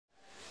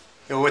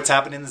What's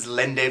happening is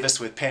Len Davis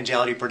with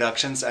Panjality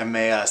Productions. I'm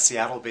a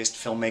Seattle-based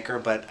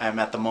filmmaker, but I'm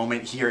at the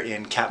moment here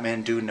in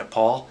Kathmandu,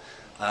 Nepal.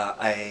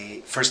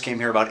 I first came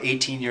here about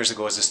 18 years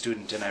ago as a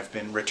student, and I've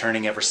been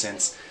returning ever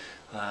since.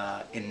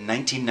 In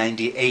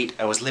 1998,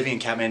 I was living in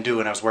Kathmandu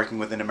and I was working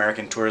with an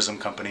American tourism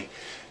company,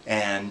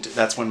 and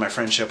that's when my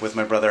friendship with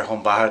my brother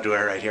Hom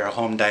Bahadur right here,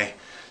 Hom Dai,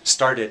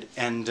 started.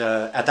 And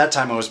at that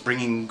time I was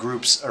bringing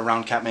groups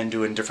around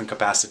Kathmandu in different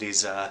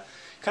capacities,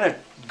 kind of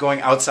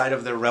going outside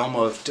of the realm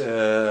of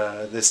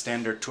the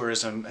standard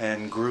tourism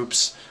and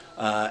groups,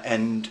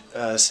 and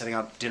setting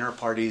up dinner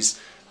parties,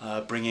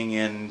 bringing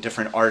in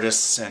different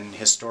artists and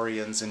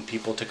historians and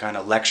people to kind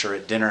of lecture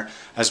at dinner,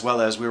 as well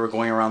as we were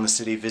going around the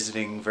city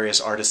visiting various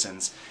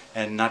artisans,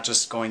 and not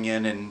just going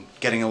in and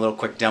getting a little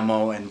quick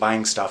demo and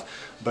buying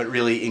stuff, but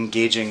really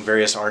engaging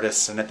various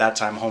artists. And at that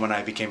time Hom and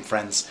I became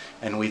friends,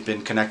 and we've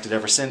been connected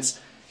ever since.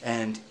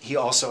 And he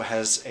also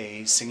has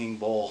a singing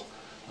bowl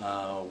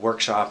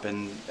workshop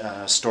and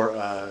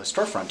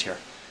storefront here,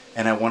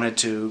 and I wanted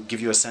to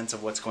give you a sense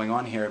of what's going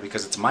on here,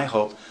 because it's my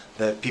hope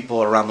that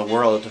people around the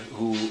world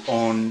who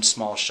own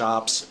small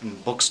shops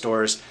and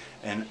bookstores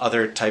and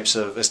other types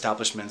of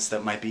establishments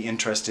that might be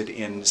interested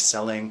in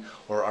selling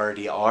or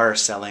already are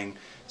selling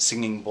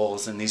singing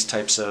bowls and these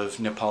types of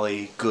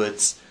Nepali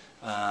goods,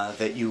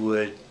 that you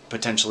would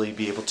potentially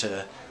be able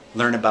to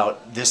learn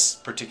about this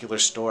particular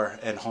store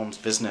and Hom's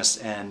business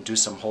and do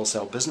some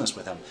wholesale business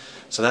with him.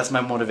 So that's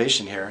my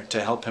motivation here,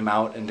 to help him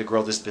out and to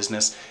grow this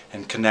business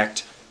and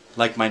connect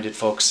like-minded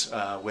folks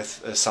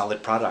with a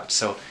solid product.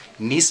 So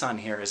Nissan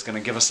here is going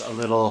to give us a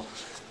little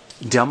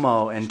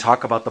demo and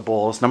talk about the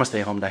bowls.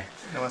 Namaste, Hom Dai.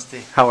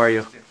 Namaste. How are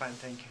you? Fine,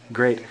 thank you.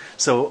 Great.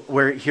 So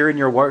we're here in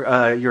your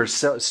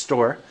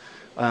store.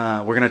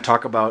 We're going to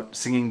talk about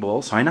singing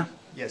bowls, Haina?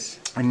 Yes.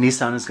 And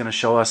Nissan is going to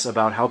show us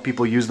about how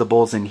people use the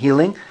bowls in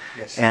healing,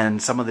 yes,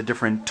 and some of the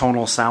different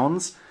tonal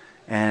sounds,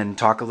 and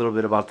talk a little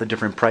bit about the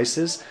different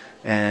prices.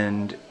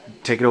 And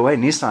take it away,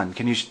 Nissan.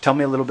 Can you tell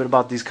me a little bit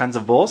about these kinds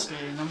of bowls?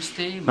 Okay,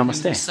 namaste.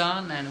 Namaste. I'm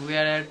Nissan, and we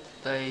are at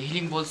the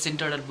Healing Bowl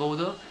Center at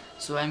Bodh.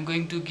 So I'm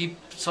going to give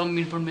some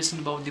information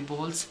about the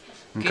bowls.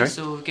 Okay.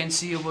 So you can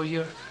see over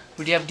here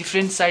we have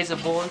different size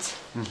of bowls.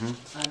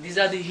 These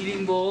are the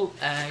healing bowl.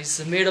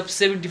 It's made of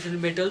 7 different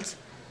metals,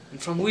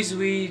 from which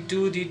we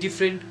do the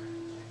different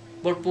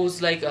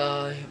purpose, like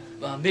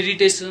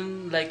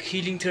meditation, like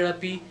healing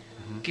therapy,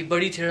 okay,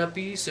 body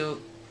therapy. So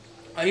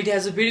it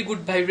has a very good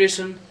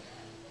vibration,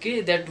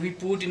 okay, that we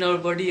put in our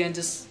body and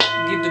just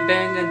give the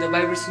bang, and the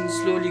vibration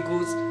slowly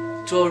goes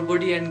to our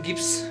body and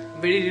gives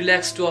very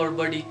relaxed to our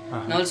body.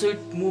 And also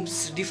it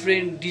moves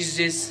different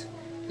diseases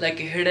like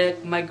a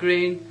headache,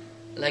 migraine,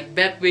 like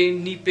back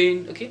pain, knee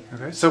pain. Okay.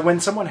 So when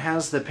someone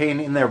has the pain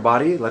in their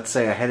body, let's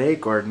say a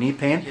headache or knee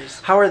pain,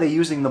 yes, how are they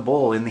using the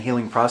bowl in the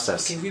healing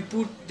process? Okay, we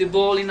put the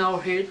ball in our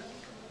head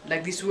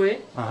like this way.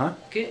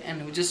 Okay,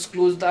 and we just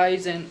close the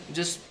eyes and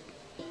just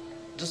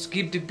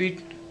give the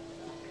beat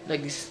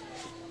like this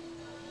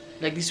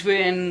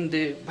way, and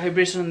the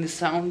vibration and the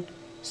sound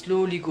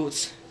slowly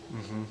goes,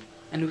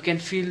 and we can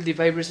feel the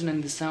vibration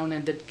and the sound,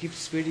 and that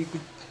gives very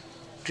good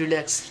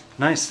relax.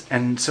 Nice.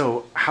 And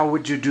so how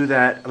would you do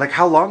that? Like,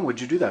 how long would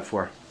you do that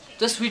for?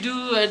 Just we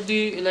do at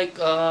the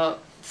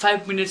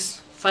 5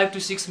 minutes, 5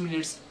 to 6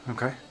 minutes.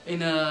 Okay.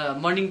 In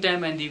morning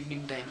time and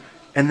evening time.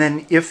 And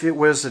then if it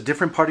was a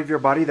different part of your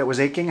body that was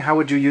aching, how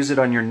would you use it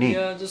on your knee?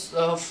 Yeah, just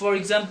for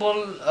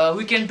example,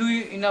 we can do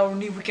it in our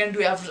knee, we can do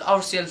it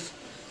ourselves.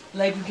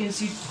 Like we can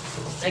sit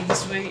like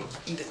this way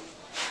in the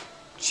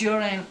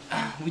chair, and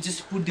we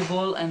just put the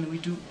ball and we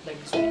do like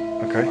this way.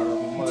 Okay.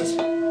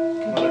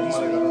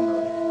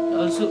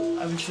 Also,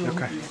 I will show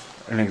you.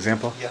 An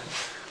example? Yeah.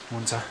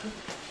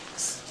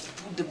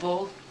 Put the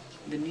ball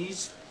in the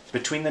knees.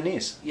 Between the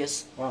knees?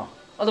 Yes. Wow.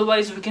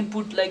 Otherwise, we can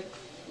put like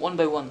one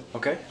by one.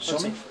 Okay, show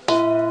me. And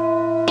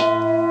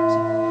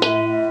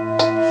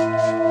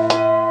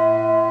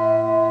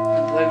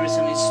the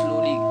vibration is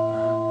slowly.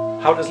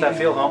 How does that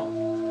feel, Hom?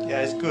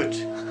 Yeah, it's good.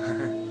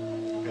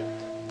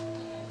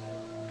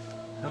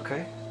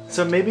 Okay.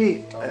 So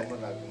maybe...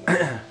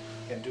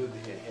 Can do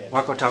the head.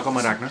 Wako Tako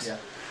Maragnas. Yeah.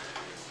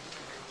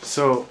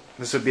 So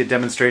this would be a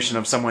demonstration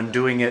of someone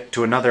doing it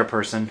to another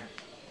person.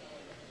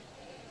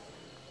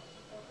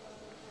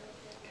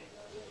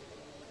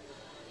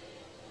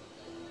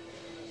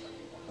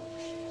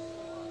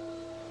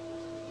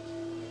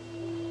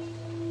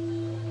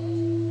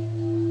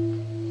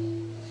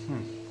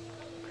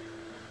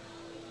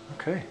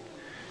 Okay.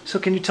 So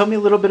can you tell me a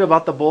little bit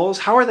about the bowls?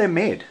 How are they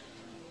made?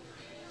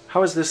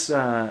 How is this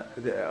a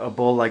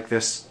bowl like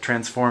this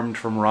transformed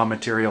from raw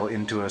material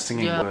into a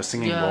singing bowl?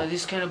 Yeah,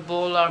 this kind of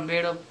bowl are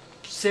made of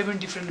 7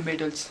 different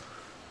metals,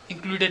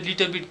 included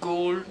little bit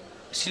gold,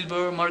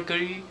 silver,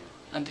 mercury,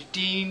 and the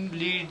tin,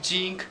 lead,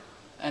 zinc,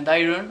 and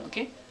iron.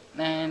 Okay,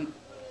 and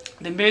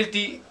they melt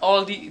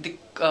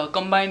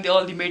combine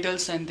all the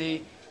metals, and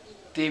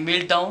they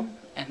melt down,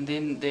 and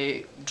then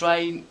they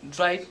dry,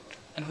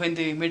 and when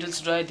the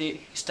metals dry,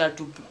 they start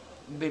to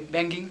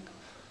banging,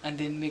 and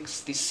then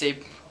makes this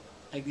shape.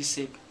 Like this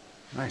shape.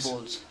 Nice.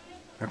 Balls.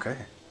 Okay.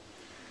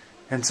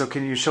 And so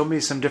can you show me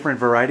some different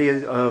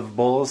variety of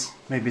bowls?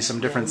 Maybe some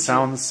different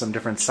sounds, some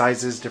different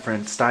sizes,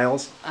 different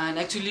styles? And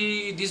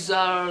actually these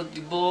are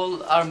the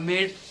bowl are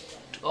made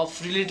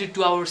of related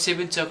to our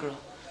 7th chakra.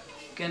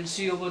 You can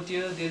see over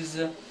there there's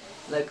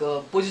like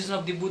a position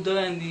of the Buddha,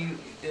 and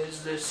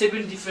there's the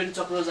 7 different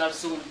chakras are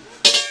shown.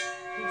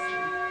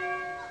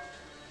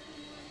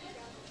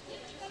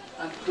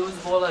 And those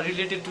balls are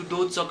related to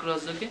those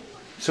chakras, okay?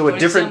 So For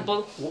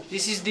example,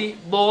 this is the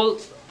ball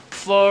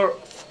for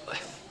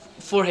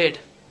forehead.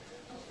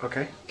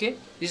 Okay. Okay,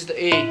 this is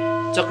the A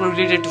chakra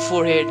related to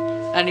forehead,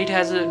 and it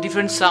has a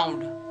different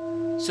sound.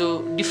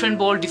 So different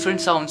ball,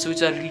 different sounds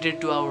which are related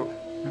to our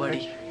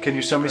body. Can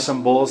you show me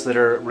some bowls that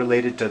are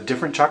related to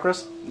different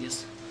chakras?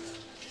 Yes.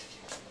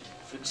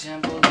 For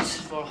example, this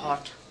is for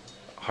heart.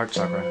 Heart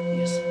chakra.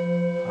 Yes.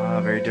 Ah,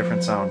 very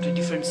different sound. A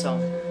different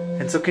sound.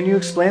 And so can you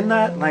explain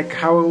that? Like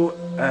how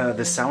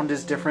the sound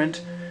is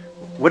different?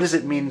 What does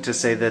it mean to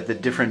say that the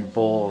different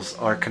bowls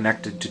are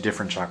connected to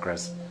different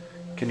chakras?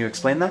 Can you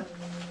explain that?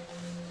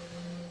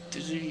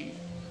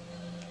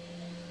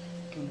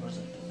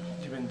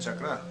 Jivan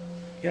chakra.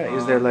 Yeah,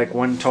 is there like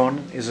one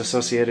tone is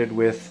associated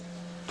with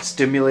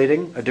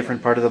stimulating a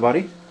different part of the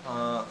body?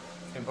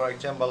 For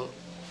example,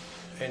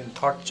 in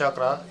third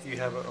chakra, you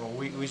have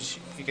which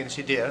you can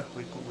see there,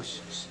 which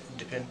is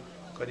different,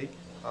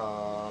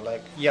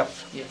 like yep.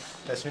 Yep.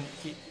 That's mean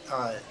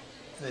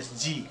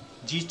this G.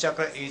 G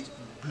chakra is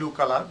blue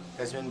color.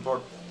 That's mean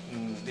for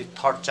the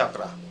third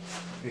chakra.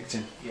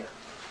 Yeah.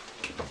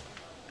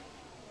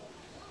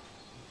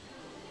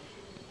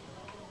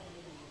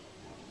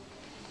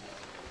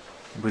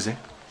 Buzi?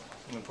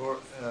 For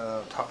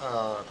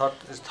third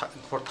is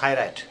for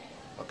thyroid.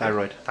 Okay?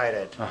 Thyroid.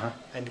 Thyroid.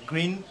 And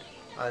green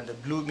and the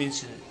blue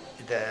means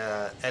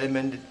the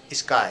element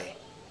sky.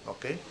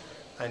 Okay.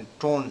 And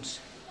tones,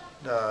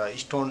 the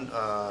stone,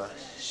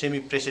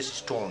 semi-precious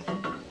stone.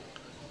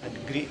 And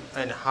green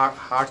and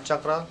heart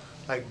chakra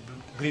like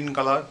green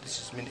color. This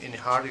is mean in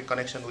heart in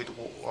connection with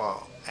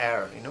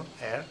air. You know,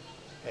 air.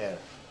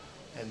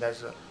 And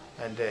that's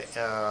and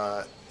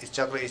its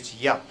chakra is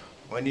yap.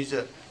 When is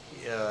a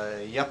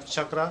yap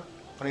chakra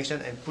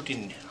connection and put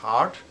in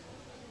heart,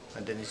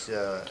 and then it's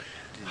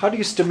How do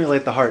you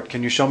stimulate the heart?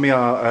 Can you show me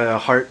a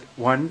heart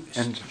one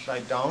and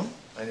slide down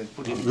and then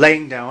put in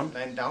laying down?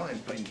 line down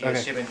and put in here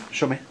Okay. 7.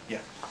 Show me. Yeah.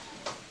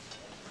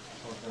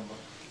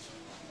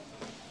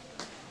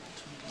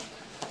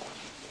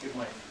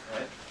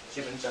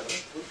 7 chakra.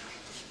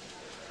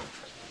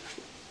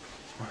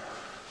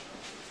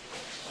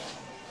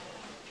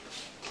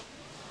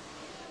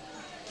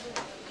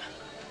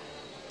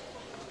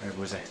 Where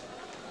was I?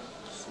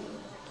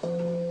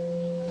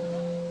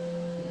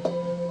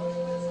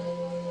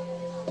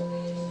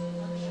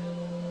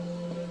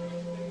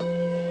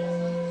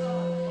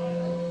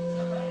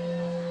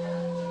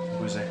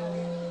 Was I?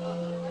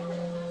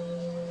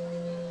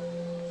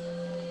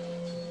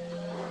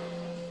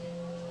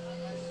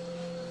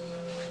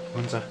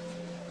 Hunza.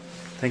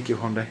 Thank you,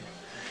 Hyundai.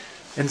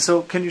 And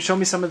so, can you show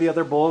me some of the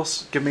other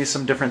bowls? Give me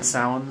some different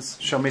sounds.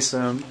 Show me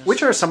some.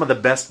 Which are some of the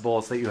best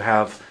bowls that you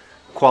have,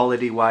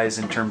 quality-wise,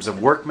 in terms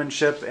of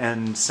workmanship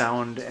and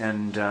sound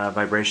and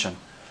vibration?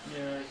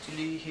 Yeah,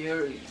 actually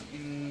here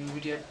we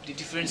have the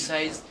different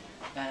size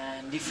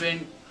and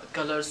different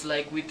colors,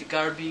 like with the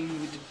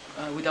carving,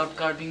 without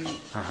carving.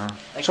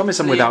 Like Show me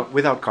some plain.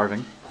 without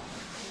carving.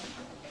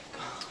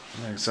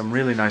 Like some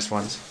really nice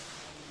ones.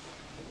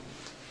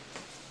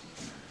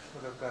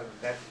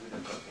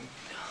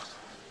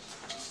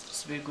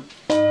 It's very good.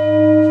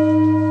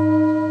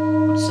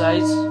 Good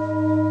size.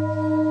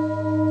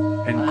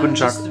 And This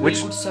kunchak, is very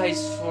which good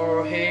size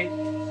for head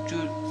to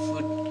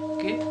foot.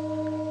 Okay,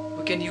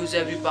 we can use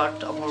every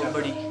part of our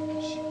body.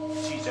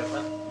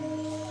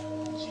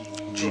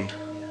 G.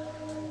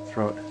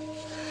 Throat.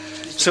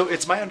 So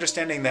it's my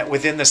understanding that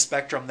within the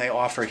spectrum they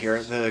offer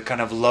here, the kind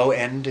of low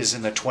end is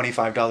in the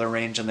 $25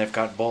 range, and they've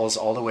got bowls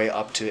all the way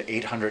up to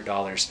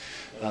 $800.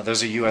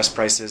 Those are U.S.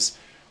 prices.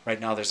 Right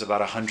now, there's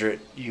about 100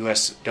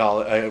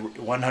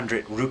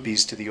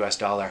 rupees to the U.S.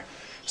 dollar.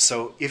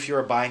 So if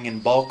you're buying in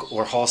bulk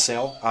or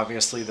wholesale,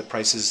 obviously the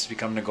prices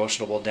become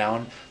negotiable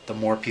down the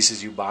more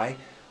pieces you buy.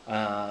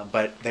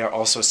 But they are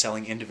also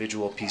selling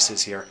individual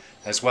pieces here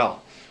as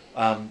well.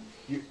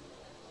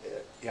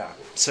 Yeah.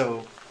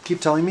 So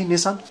keep telling me,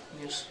 Nissan.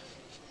 Yes.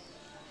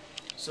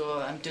 So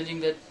I'm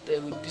telling that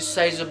with this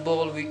size of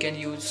bowl we can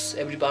use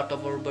every part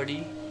of our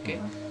body. Okay.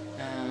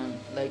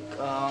 Like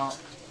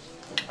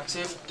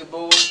except the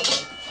bowl,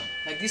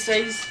 like this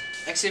size,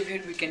 except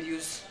here we can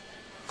use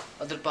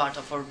other part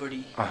of our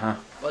body.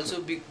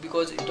 Also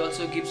because it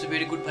also gives a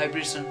very good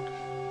vibration.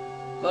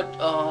 But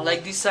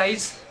like this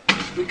size,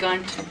 we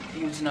can't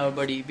use in our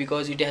body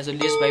because it has a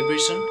less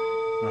vibration,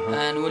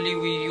 and only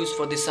we use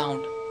for the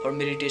sound for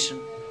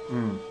meditation.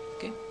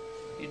 Okay,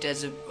 it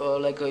has a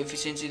like a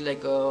efficiency,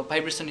 like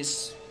vibration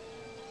is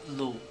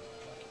low.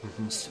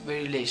 It's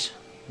very less.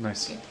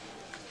 Nice. Okay.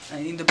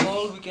 And in the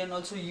bowl we can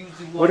also use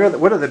the bowl.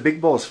 What are the big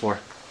bowls for?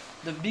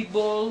 The big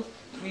bowl,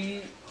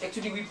 we put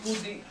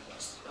the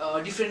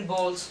different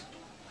balls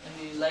and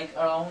we like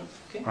around,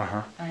 okay?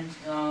 And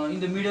in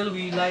the middle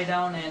we lie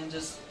down and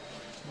just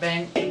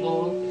bang the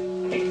ball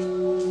like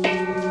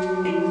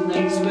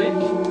this way,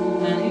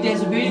 and it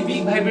has a very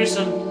big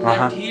vibration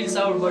that heals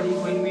our body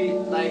when we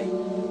lie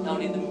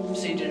down in the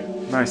center.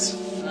 Nice.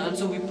 And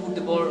also we put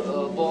the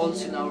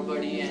balls in our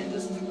body and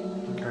just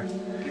keep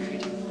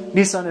hitting.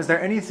 Nissan, is there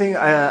anything,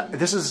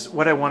 this is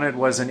what I wanted,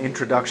 was an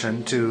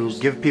introduction to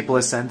give people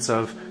a sense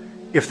of,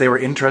 if they were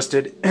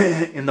interested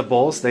in the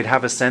bowls, they'd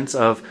have a sense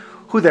of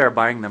who they're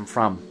buying them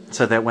from,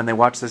 so that when they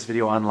watch this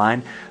video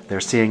online, they're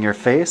seeing your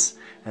face,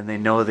 and they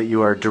know that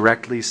you are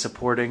directly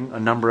supporting a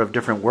number of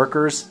different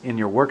workers in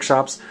your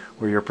workshops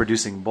where you're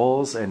producing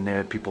bowls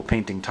and people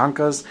painting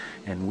tankas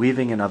and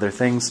weaving and other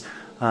things.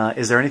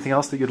 Is there anything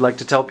else that you'd like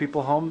to tell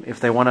people home if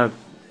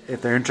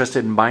they're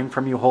interested in buying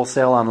from you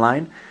wholesale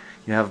online?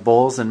 You have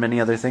bowls and many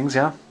other things,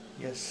 yeah?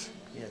 Yes,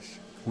 yes.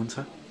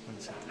 Unsa?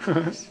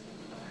 Yes.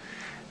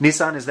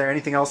 Nissan, is there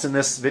anything else in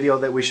this video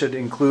that we should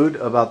include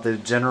about the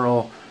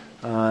general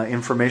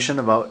information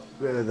about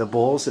the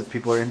bowls if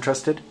people are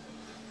interested?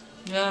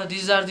 Yeah,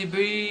 these are the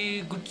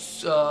very good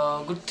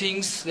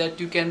things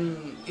that you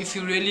can, if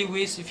you really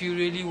wish, if you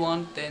really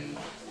want, then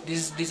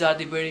these are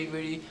the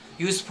very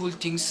useful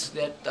things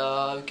that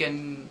you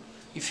can,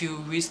 if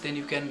you wish, then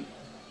you can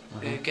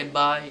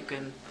buy, you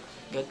can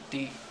get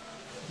the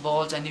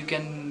balls, and you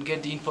can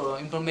get the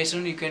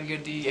information, you can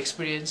get the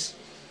experience.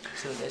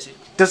 So that's it.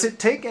 Does it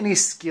take any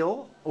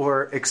skill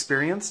or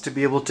experience to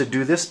be able to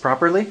do this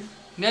properly?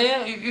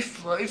 Yeah.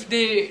 If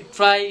they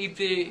try,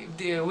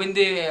 when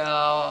they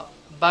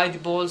buy the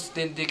balls,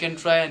 then they can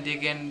try and they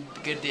can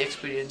get the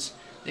experience.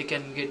 They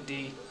can get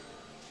the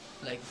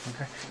like.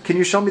 Okay. Can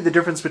you show me the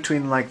difference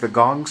between like the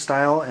gong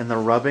style and the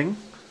rubbing?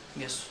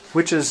 Yes.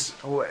 Which is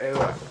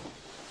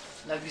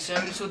like this.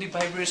 I will show the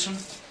vibration.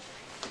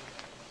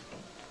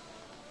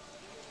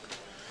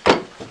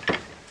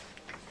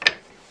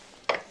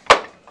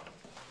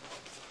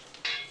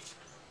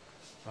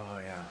 Oh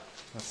yeah,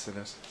 let's see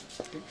this.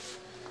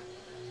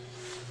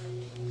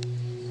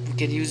 You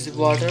can use the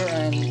water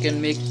and you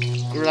can make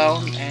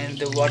round and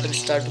the water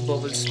start to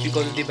bubbles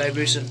because of the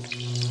vibration.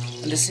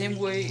 And the same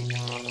way,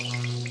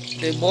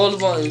 the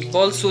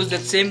ball shows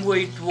that same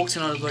way it works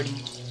in our body.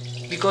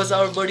 Because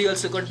our body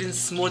also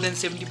contains more than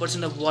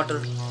 70% of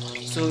water,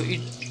 so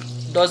it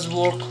does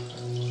work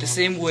the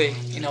same way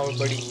in our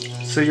body.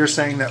 So you're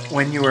saying that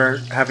when you are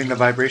having the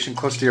vibration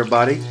close to your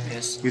body,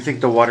 yes, you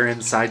think the water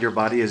inside your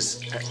body is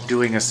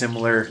doing a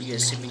similar?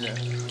 Yes, similar.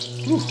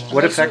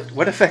 What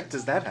effect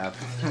does that have?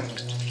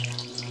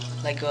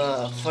 Like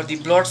for the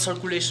blood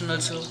circulation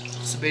also,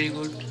 it's very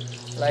good.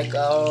 Like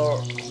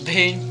our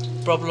vein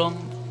problem,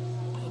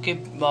 okay,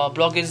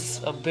 blockage,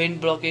 vein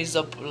blockage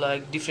of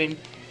like different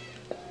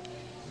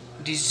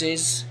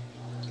diseases,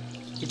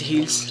 it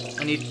heals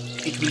and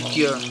it will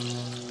cure.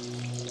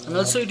 And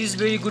also it is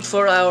very good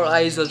for our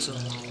eyes also.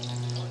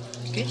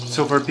 Okay.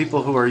 So for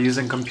people who are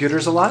using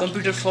computers a lot?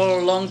 Computer for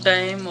a long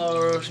time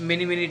or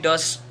many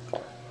dust,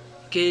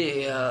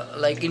 okay,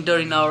 like enter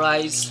in our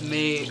eyes,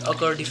 may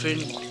occur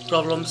different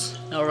problems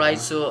in our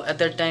eyes. So at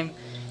that time,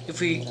 if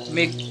we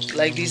make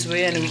like this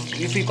way and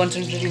if we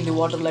concentrate in the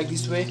water like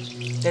this way,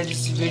 that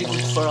is very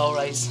good for our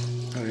eyes.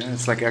 Oh yeah,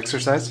 it's like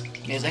exercise?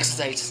 Yes,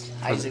 exercise.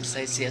 Eyes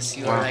exercise, yes,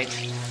 you Wow. are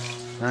right.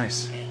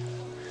 Nice. Yeah.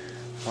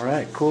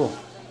 Alright, cool.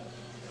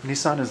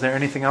 Nissan, is there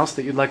anything else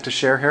that you'd like to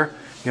share here?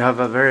 You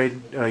have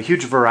a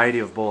huge variety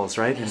of bowls,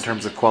 right? In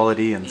terms of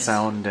quality and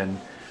sound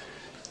and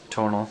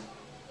tonal.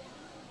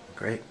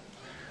 Great.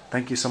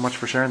 Thank you so much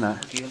for sharing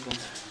that. You're welcome.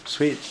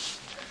 Sweet.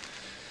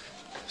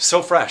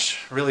 So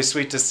fresh. Really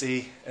sweet to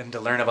see and to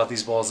learn about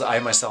these bowls. I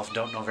myself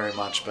don't know very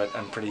much, but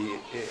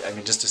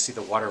just to see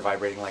the water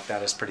vibrating like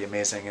that is pretty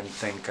amazing, and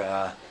think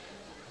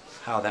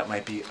how that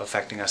might be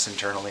affecting us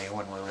internally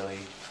when we're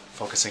really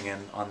focusing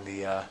in on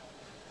the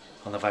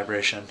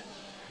vibration.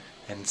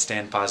 And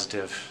stand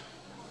positive.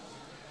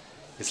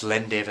 It's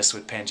Len Davis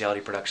with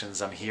Panjality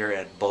Productions. I'm here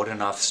at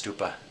Bodhanath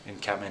Stupa in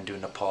Kathmandu,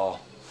 Nepal,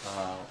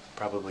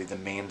 probably the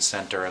main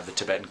center of the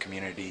Tibetan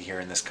community here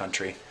in this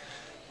country.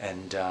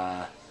 And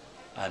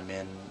I'm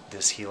in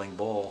this healing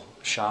bowl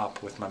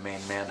shop with my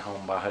main man,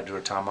 Home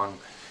Bahadur Tamang,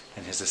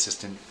 and his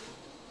assistant,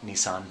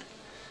 Nissan.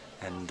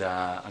 And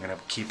I'm going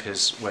to keep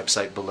his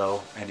website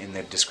below and in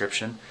the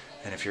description.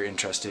 And if you're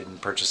interested in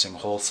purchasing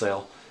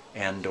wholesale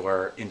and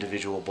or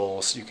individual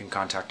bowls, you can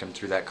contact him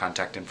through that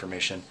contact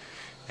information,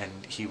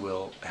 and he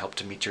will help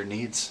to meet your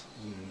needs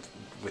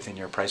within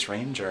your price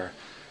range or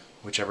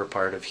whichever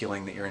part of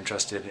healing that you're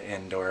interested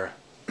in, or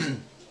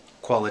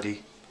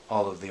quality,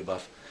 all of the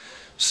above.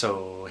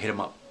 So hit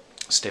him up.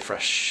 Stay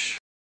fresh.